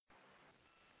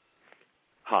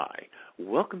Hi,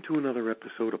 welcome to another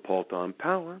episode of Paul on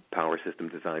Power, Power System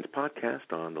Design's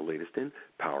podcast on the latest in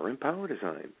power and power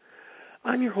design.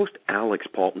 I'm your host, Alex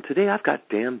Paulton. Today I've got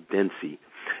Dan Dempsey.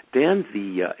 Dan's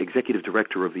the Executive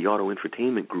Director of the Auto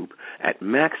Infotainment Group at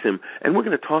Maxim, and we're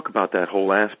going to talk about that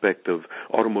whole aspect of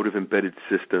automotive embedded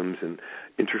systems and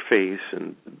interface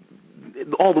and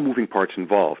all the moving parts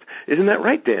involved. Isn't that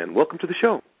right, Dan? Welcome to the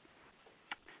show.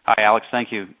 Hi, Alex.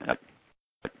 Thank you.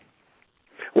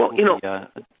 Well,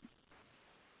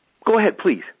 go ahead,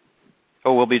 please.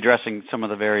 We'll be addressing some of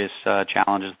the various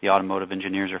challenges the automotive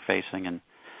engineers are facing and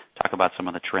talk about some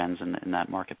of the trends in that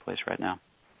marketplace right now.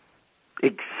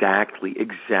 Exactly.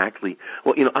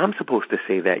 Well, I'm supposed to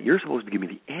say that. You're supposed to give me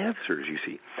the answers, you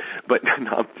see. But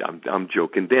no, I'm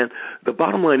joking. Dan, the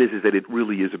bottom line is that it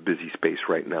really is a busy space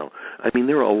right now. I mean,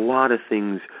 there are a lot of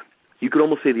things. You could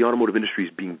almost say the automotive industry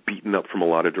is being beaten up from a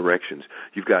lot of directions.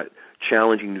 You've got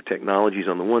challenging new technologies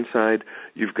on the one side.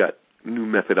 You've got new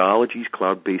methodologies,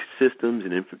 cloud-based systems,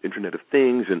 and Internet of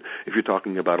Things. And if you're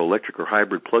talking about electric or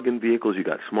hybrid plug-in vehicles, you've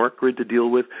got smart grid to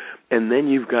deal with. And then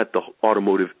you've got the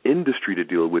automotive industry to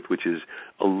deal with, which is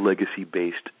a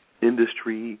legacy-based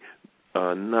industry,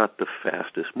 not the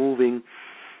fastest moving.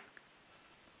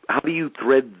 How do you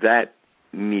thread that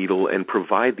needle and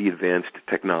provide the advanced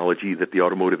technology that the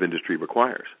automotive industry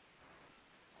requires?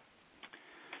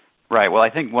 Right. Well, I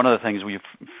think one of the things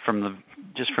from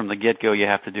the get-go you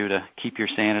have to do to keep your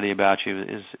sanity about you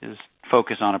is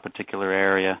focus on a particular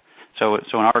area. So in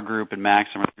our group, in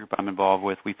Maxim, the group I'm involved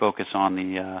with, we focus on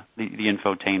the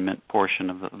infotainment portion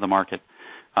of the market.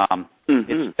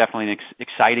 It's definitely an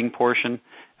exciting portion.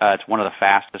 It's one of the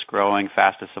fastest growing,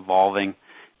 fastest evolving,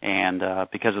 and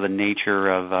because of the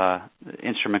nature of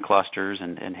instrument clusters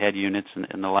and head units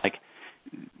and the like,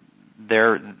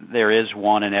 there is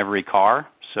one in every car.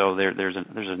 So there's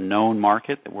a known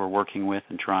market that we're working with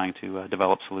and trying to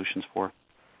develop solutions for.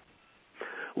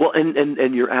 Well,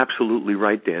 and you're absolutely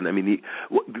right, Dan. I mean,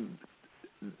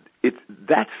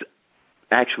 that's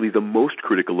actually the most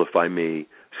critical, if I may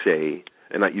say,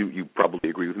 and you probably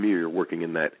agree with me, or you're working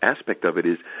in that aspect of it,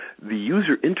 is the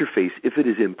user interface. If it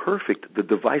is imperfect, the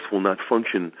device will not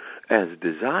function as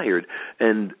desired.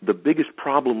 And the biggest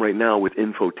problem right now with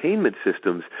infotainment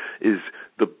systems is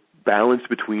the balance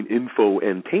between info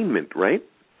and tainment, right?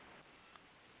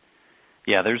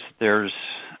 Yeah,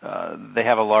 they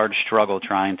have a large struggle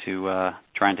trying to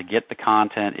get the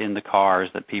content in the cars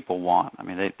that people want. I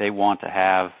mean, they want to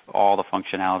have all the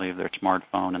functionality of their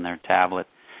smartphone and their tablet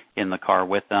in the car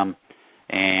with them,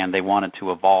 and they want it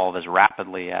to evolve as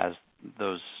rapidly as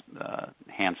those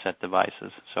handset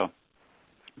devices. So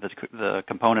the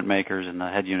component makers and the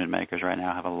head unit makers right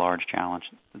now have a large challenge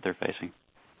that they're facing.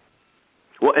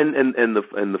 Well, and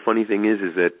the funny thing is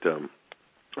that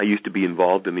I used to be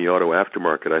involved in the auto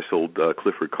aftermarket. I sold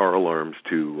Clifford car alarms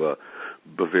to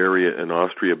Bavaria and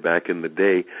Austria back in the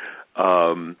day,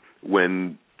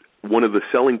 when one of the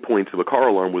selling points of a car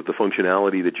alarm was the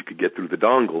functionality that you could get through the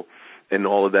dongle, and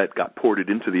all of that got ported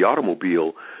into the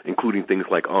automobile, including things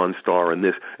like OnStar and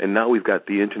this. And now we've got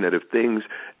the Internet of Things.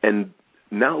 And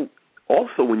now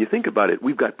also, when you think about it,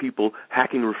 we've got people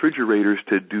hacking refrigerators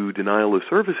to do denial of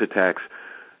service attacks.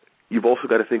 You've also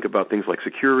got to think about things like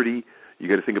security. You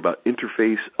got to think about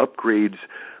interface upgrades.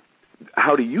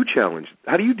 How do you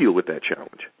deal with that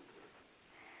challenge?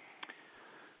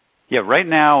 Yeah, right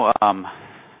now,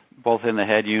 both in the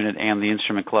head unit and the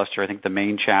instrument cluster, I think the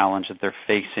main challenge that they're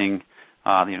facing,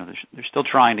 they're still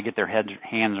trying to get their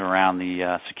hands around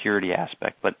the security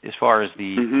aspect. But as far as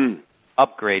the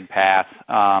upgrade path,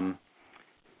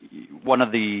 one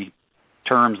of the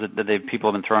terms that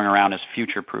people have been throwing around is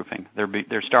future-proofing.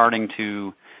 They're starting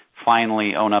to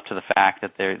finally own up to the fact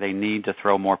that they need to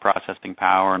throw more processing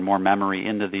power and more memory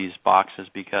into these boxes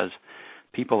because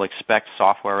people expect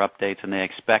software updates and they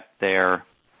expect their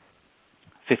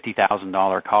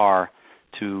 $50,000 car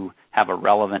to have a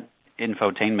relevant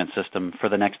infotainment system for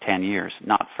the next 10 years,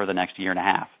 not for the next year and a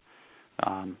half.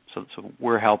 So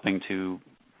we're helping to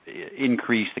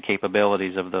increase the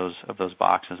capabilities of those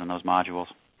boxes and those modules.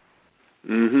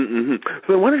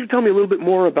 So why don't you tell me a little bit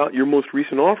more about your most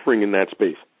recent offering in that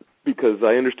space? Because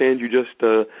I understand you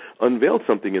just unveiled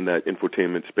something in that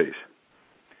infotainment space.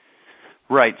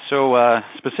 Right. So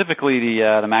specifically,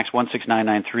 the MAX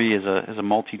 16993 is a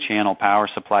multi-channel power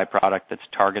supply product that's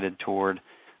targeted toward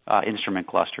instrument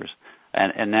clusters.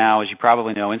 And now, as you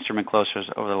probably know, instrument clusters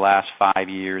over the last 5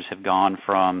 years have gone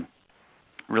from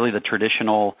really the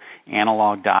traditional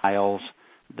analog dials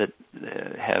that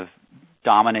have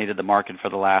dominated the market for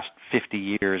the last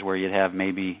 50 years, where you'd have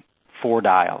maybe 4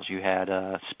 dials. You had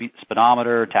a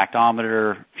speedometer,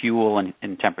 tactometer, fuel,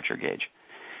 and temperature gauge.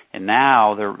 And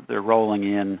now they're rolling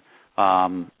in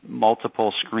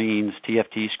multiple screens,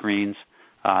 TFT screens,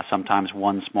 sometimes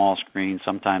one small screen,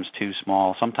 sometimes two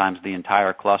small, sometimes the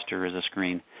entire cluster is a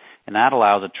screen. And that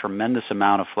allows a tremendous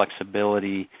amount of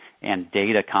flexibility and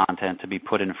data content to be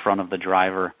put in front of the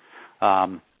driver,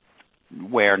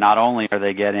 where not only are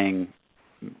they getting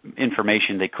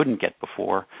information they couldn't get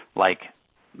before, like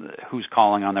who's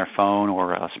calling on their phone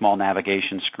or a small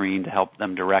navigation screen to help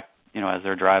them direct, as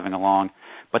they're driving along,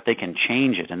 but they can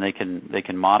change it and they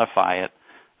can modify it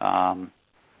on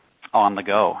the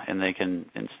go. And they can,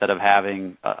 instead of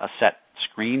having a set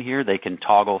screen here, they can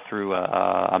toggle through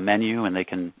a menu and they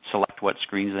can select what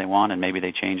screens they want, and maybe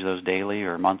they change those daily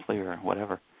or monthly or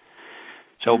whatever.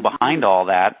 So behind all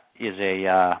that is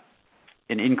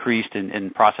an increase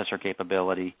in processor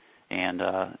capability and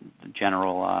the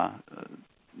general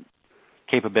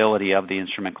capability of the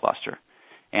instrument cluster.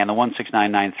 And the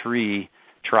 16993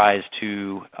 tries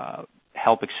to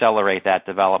help accelerate that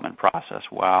development process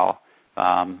while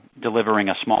delivering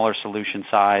a smaller solution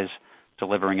size,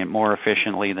 delivering it more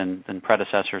efficiently than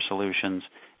predecessor solutions,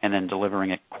 and then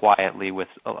delivering it quietly with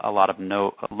a lot of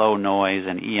low noise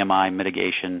and EMI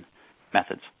mitigation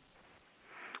methods.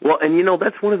 Well, and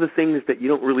that's one of the things that you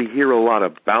don't really hear a lot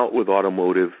about with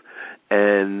automotive,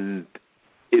 and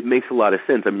it makes a lot of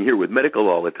sense. I mean, you hear with medical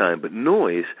all the time, but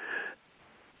noise,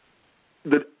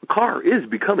 the car is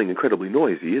becoming incredibly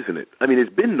noisy, isn't it? I mean,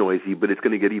 it's been noisy, but it's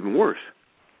going to get even worse.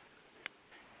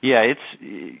 Yeah,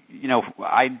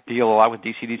 I deal a lot with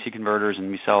DC-DC converters, and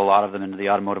we sell a lot of them into the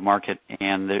automotive market.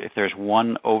 And if there's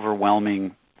one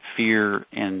overwhelming fear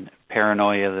and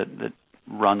paranoia that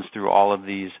runs through all of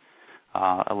these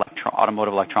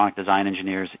automotive electronic design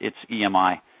engineers, it's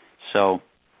EMI. So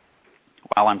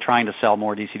while I'm trying to sell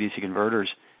more DC-DC converters,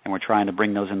 and we're trying to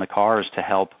bring those in the cars to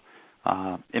help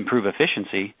improve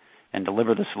efficiency and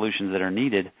deliver the solutions that are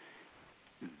needed,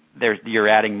 you're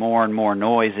adding more and more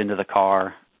noise into the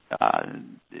car,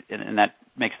 and that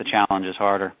makes the challenges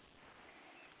harder.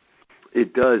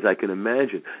 It does, I can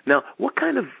imagine. Now, what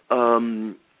kind of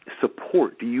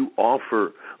support do you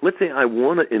offer? Let's say I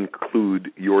want to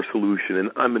include your solution,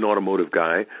 and I'm an automotive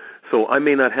guy, so I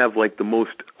may not have like the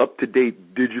most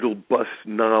up-to-date digital bus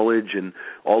knowledge and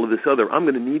all of this other. I'm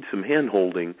going to need some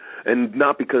hand-holding, and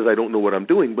not because I don't know what I'm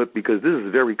doing, but because this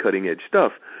is very cutting-edge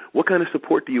stuff. What kind of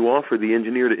support do you offer the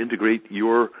engineer to integrate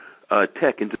your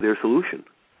tech into their solution?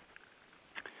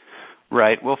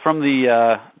 Right. Well, from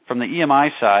the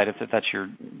EMI side, if that's the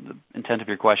intent of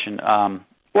your question,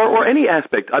 or any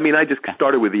aspect. I mean, I just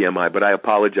started with EMI, but I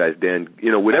apologize, Dan.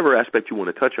 Whatever aspect you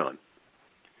want to touch on.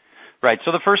 Right.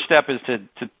 So the first step is to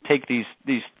take these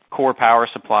core power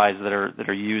supplies that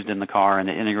are used in the car and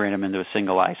to integrate them into a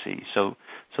single IC. So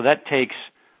that takes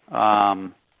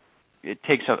one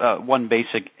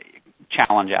basic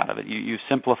challenge out of it. You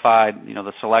simplified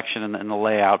the selection and the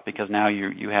layout, because now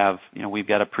you have we've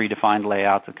got a predefined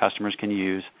layout that customers can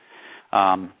use,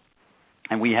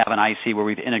 and we have an IC where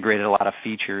we've integrated a lot of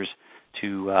features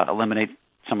to eliminate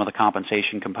some of the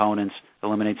compensation components,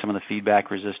 eliminate some of the feedback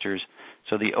resistors.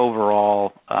 So the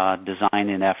overall design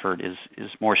and effort is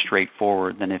more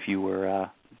straightforward than if you were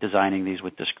designing these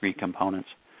with discrete components.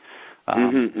 What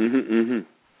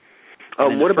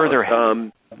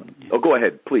about go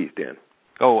ahead, please, Dan.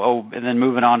 And then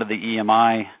moving on to the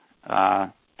EMI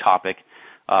topic,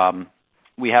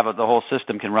 we have the whole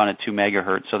system can run at 2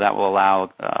 megahertz, so that will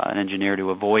allow an engineer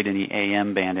to avoid any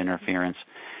AM band interference.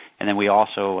 And then we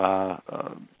also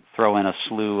throw in a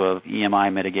slew of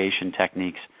EMI mitigation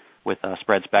techniques with a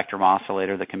spread spectrum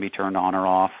oscillator that can be turned on or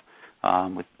off,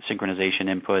 with synchronization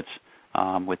inputs,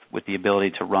 with the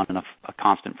ability to run in a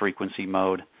constant frequency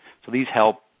mode. So these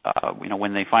help,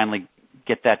 when they finally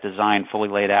get that design fully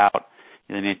laid out,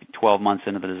 maybe 12 months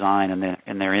into the design,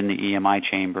 and they're in the EMI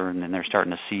chamber, and then they're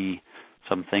starting to see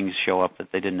some things show up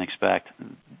that they didn't expect.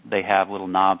 They have little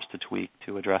knobs to tweak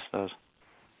to address those.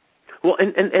 Well,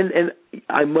 and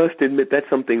I must admit that's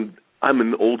something. I'm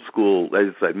an old school,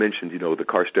 as I mentioned, the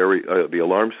car stereo, the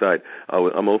alarm side.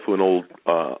 I'm also an old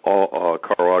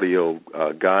car audio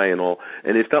guy and all,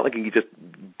 and it's not like you can just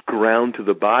ground to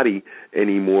the body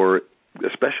anymore,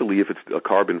 especially if it's a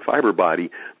carbon fiber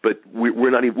body. But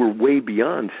we're way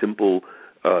beyond simple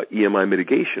EMI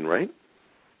mitigation, right?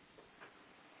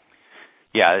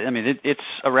 Yeah, I mean it's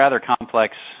a rather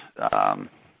complex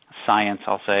science,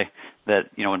 I'll say, that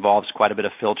involves quite a bit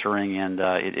of filtering, and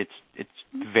it's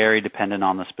very dependent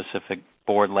on the specific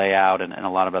board layout and a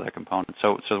lot of other components.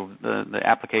 So the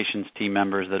applications team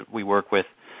members that we work with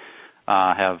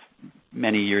have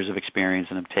many years of experience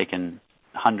and have taken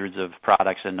hundreds of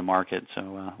products into market.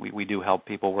 So we do help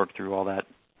people work through all that.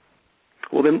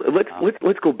 Well, then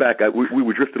let's go back. We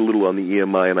were drifted a little on the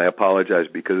EMI, and I apologize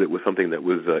because it was something that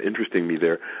was interesting me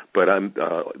there. But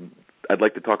I'd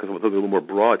like to talk about something a little more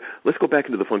broad. Let's go back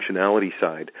into the functionality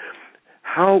side.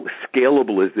 How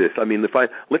scalable is this? I mean,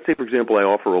 let's say, for example, I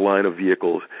offer a line of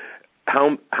vehicles.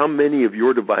 How many of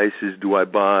your devices do I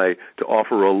buy to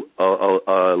offer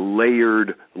a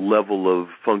layered level of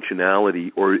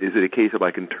functionality, or is it a case of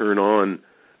I can turn on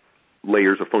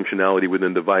layers of functionality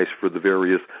within the device for the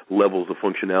various levels of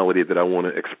functionality that I want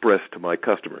to express to my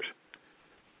customers?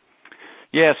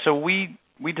 Yeah, so we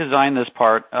designed this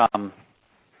part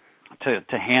to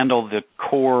handle the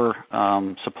core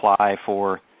supply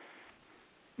for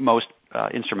most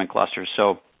instrument clusters.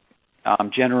 So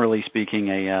generally speaking,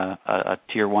 a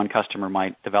tier 1 customer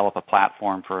might develop a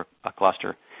platform for a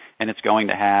cluster, and it's going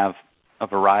to have a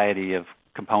variety of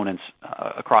components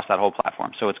across that whole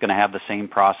platform. So it's going to have the same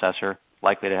processor,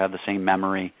 likely to have the same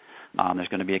memory. There's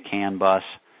going to be a CAN bus,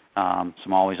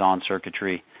 some always-on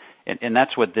circuitry, and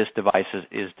that's what this device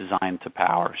is designed to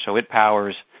power. So it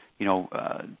powers,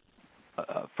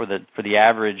 for the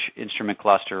average instrument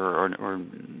cluster or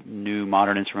new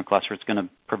modern instrument cluster, it's going to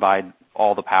provide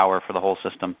all the power for the whole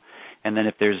system. And then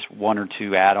if there's one or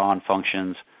two add-on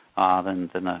functions, then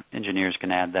the engineers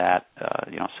can add that,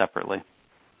 separately.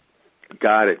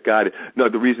 Got it. No,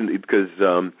 the reason because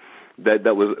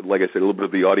that was, like I said, a little bit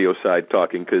of the audio side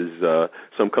talking, because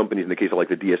some companies, in the case of like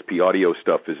the DSP audio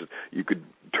stuff, is you could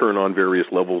turn on various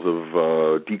levels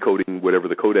of decoding whatever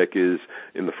the codec is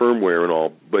in the firmware and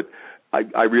all. But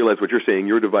I realize what you're saying.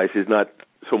 Your device is not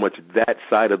so much that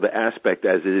side of the aspect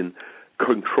as in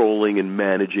controlling and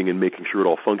managing and making sure it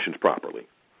all functions properly.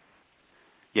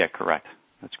 Yeah, correct.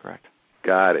 That's correct.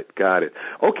 Got it.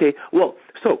 Okay, well,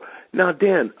 so now,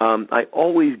 Dan, I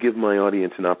always give my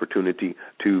audience an opportunity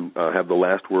to have the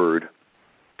last word,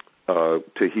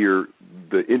 to hear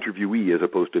the interviewee as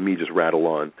opposed to me just rattle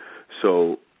on.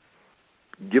 So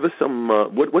give us some,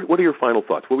 what are your final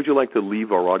thoughts? What would you like to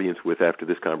leave our audience with after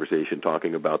this conversation,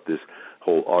 talking about this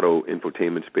whole auto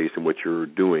infotainment space and what you're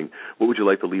doing? What would you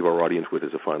like to leave our audience with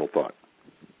as a final thought?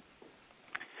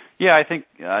 Yeah, I think,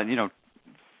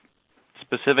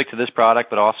 specific to this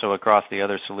product, but also across the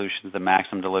other solutions that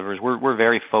Maxim delivers, we're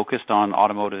very focused on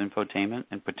automotive infotainment,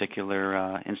 in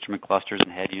particular instrument clusters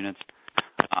and head units.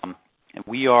 And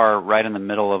we are right in the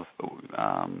middle of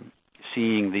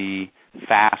seeing the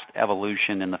fast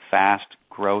evolution and the fast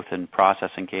growth in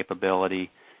processing capability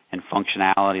and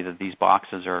functionality that these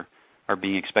boxes are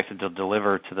being expected to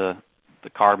deliver to the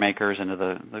car makers and to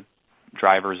the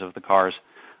drivers of the cars.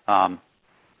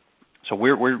 So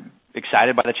we're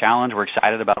excited by the challenge. We're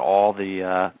excited about all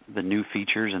the new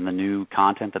features and the new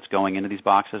content that's going into these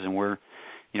boxes, and we're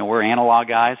analog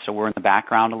guys, so we're in the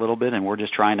background a little bit, and we're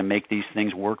just trying to make these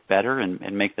things work better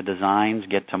and make the designs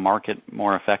get to market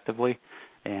more effectively.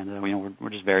 And we're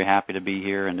just very happy to be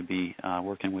here and to be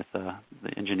working with the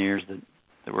engineers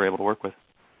that we're able to work with.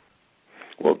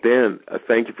 Well, Dan,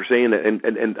 thank you for saying that.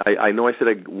 And I know I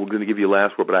said we're going to give you a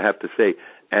last word, but I have to say,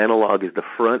 analog is the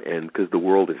front end because the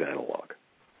world is analog.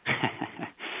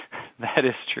 That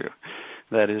is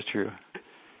true.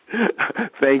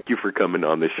 Thank you for coming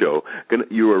on the show.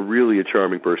 You are really a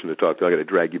charming person to talk to. I'm going to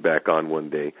drag you back on one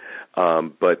day.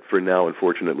 But for now,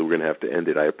 unfortunately, we're going to have to end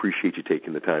it. I appreciate you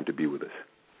taking the time to be with us.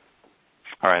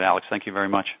 All right, Alex, thank you very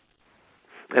much.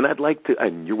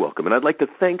 And you're welcome. And I'd like to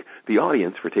thank the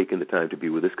audience for taking the time to be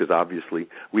with us, because obviously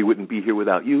we wouldn't be here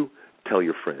without you. Tell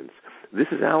your friends. This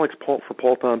is Alex Pault for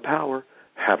Paulton Power.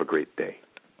 Have a great day.